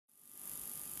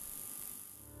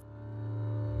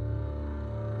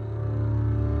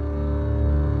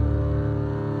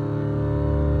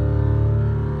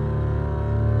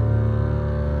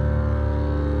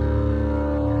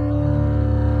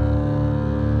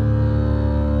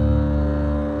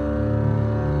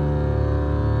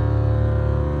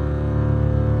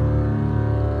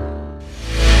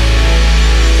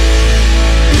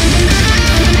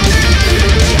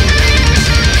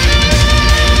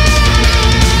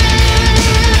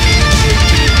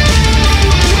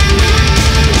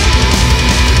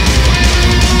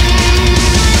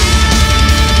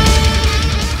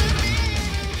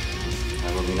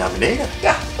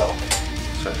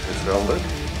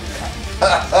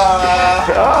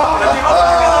Heb je wat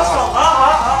last van?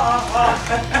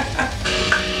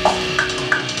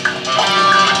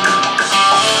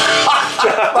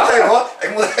 Wacht even hoor,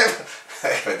 ik moet even...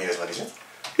 Ik weet niet eens waar die zit.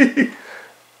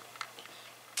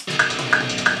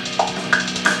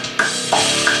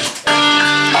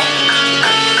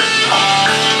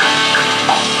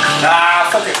 Ah,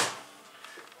 fuck it.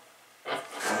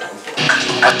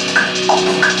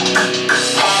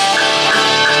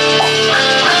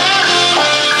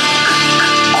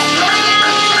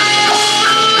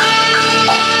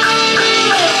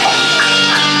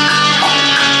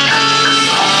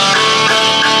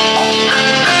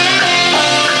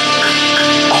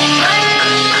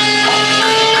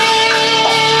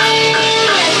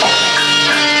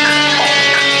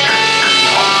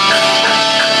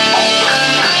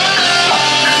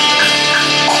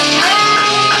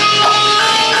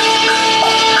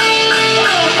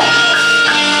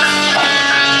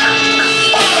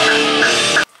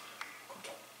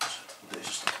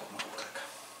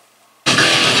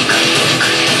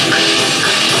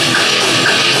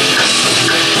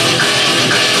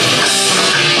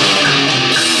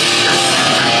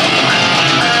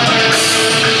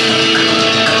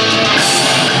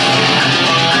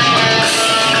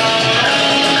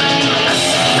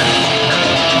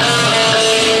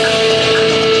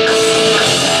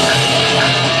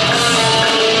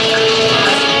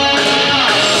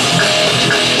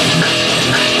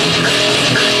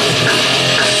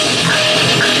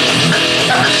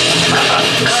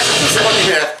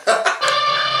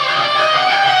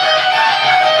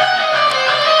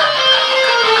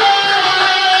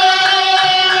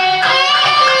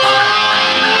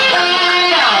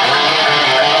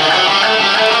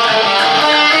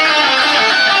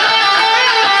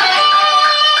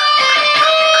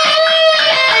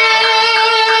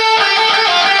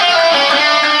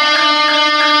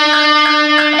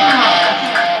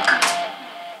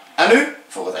 En nu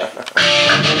voor het echt.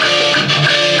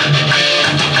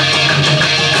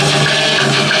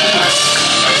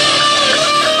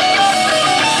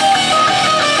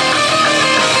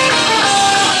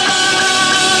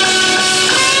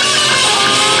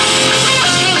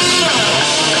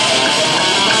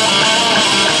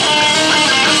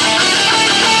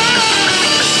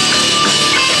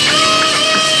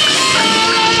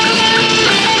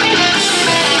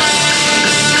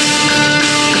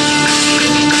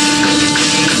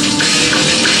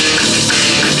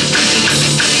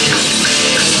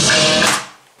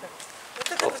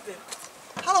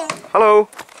 Hallo.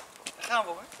 Daar gaan we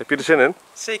hoor. Heb je er zin in?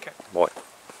 Zeker. Mooi.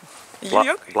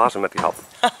 Jullie ook? Blazen met die hat.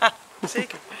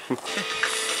 Zeker.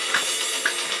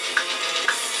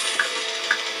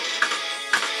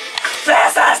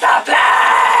 This is the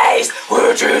place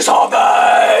which is are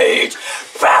made.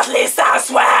 Presley says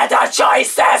where the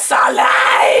choices are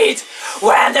laid.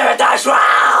 When the dice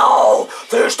roll,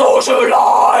 the stars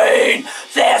align.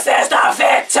 This is the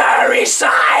victory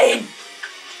sign.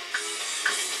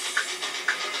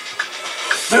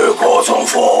 The curtain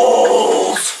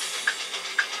falls.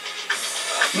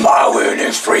 My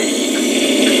winning's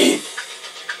free.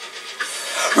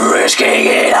 Risking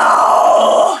it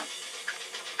all.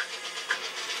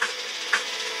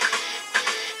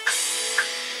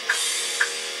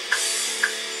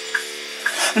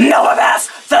 No offense,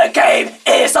 the game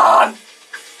is on.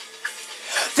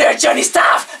 The journey's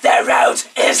tough, the road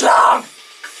is long.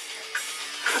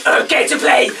 A game to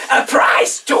play, a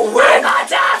prize to win. I'm on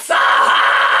that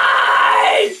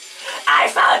side. I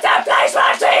found a place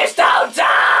where thieves don't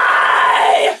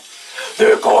die.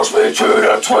 There goes me to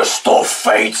the twist of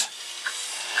fate.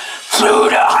 Through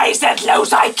the highs and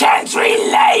lows I can't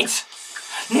relate.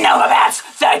 No offense,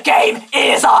 the game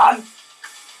is on.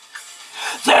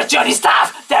 The journey's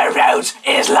tough, the road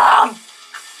is long.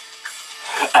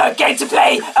 A game to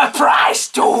play, a prize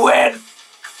to win.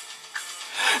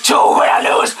 To win or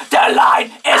lose, the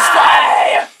line is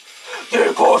thin.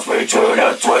 There goes me to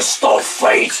the twist of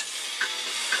fate.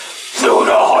 Through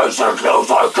the highs and lows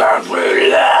I can't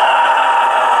relate.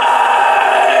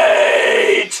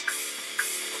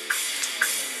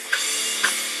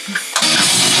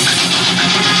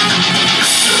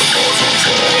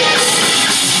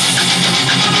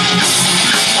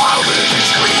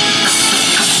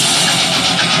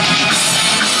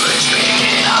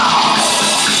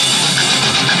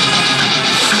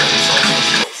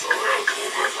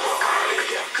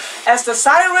 As the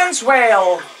sirens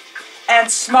wail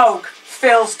and smoke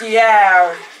fills the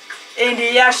air, in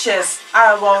the ashes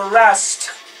I will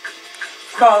rest,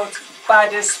 smote by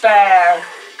despair.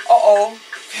 Oh.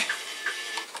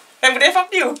 Ik moet even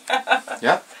opnieuw.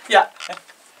 Ja? Ja.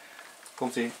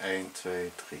 Komt ie. 1,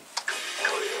 2, 3.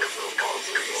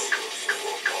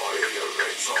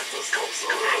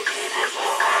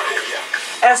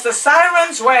 As the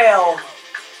sirens wail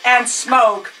and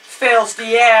smoke fills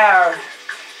the air,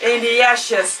 in the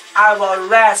ashes I will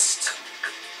rest,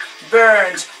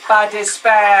 burned by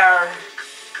despair.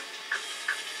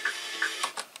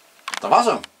 Dat was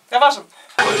hem. Dat was hem.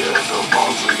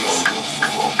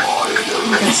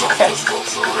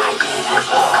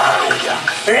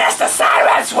 As the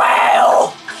sirens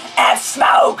wail and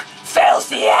smoke fills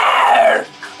the air,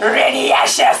 in the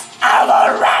ashes I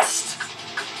will rest,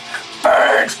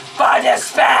 burned by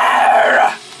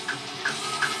despair.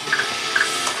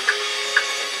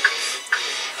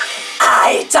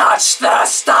 I touch the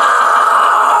stars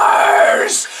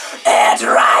and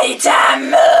ride a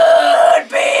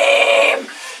moonbeam,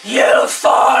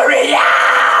 euphoria,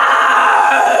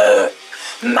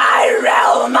 my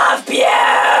realm of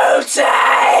beauty.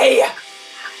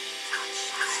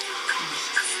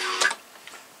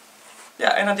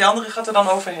 Ja, en dan die andere gaat er dan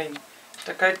overheen.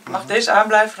 Dan kan je, mag deze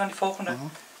aanblijven dan die volgende.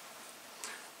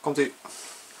 Komt-ie.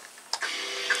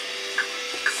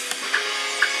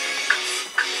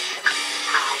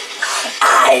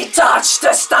 I touch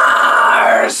the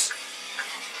stars.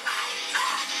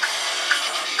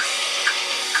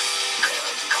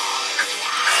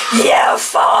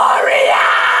 Euphoria.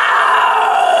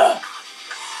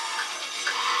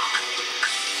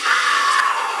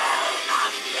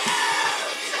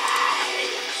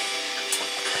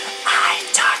 I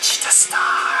touch the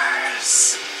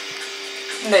stars.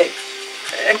 Nee.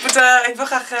 Ik wil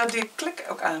graag die klik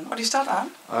ook aan. Oh, die staat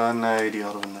aan? Nee, die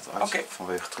hadden we net uit Oké.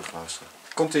 vanwege terugluisteren.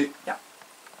 Komt-ie. Ja.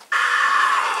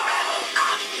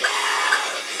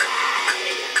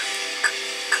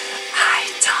 I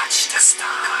touch the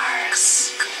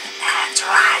stars and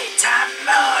ride a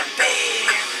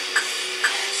moonbeam.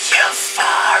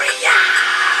 Euphoria,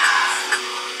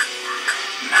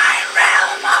 my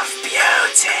realm of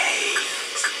beauty.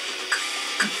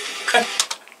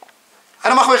 En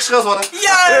dan mag weer geschreeuwd worden.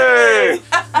 Yay!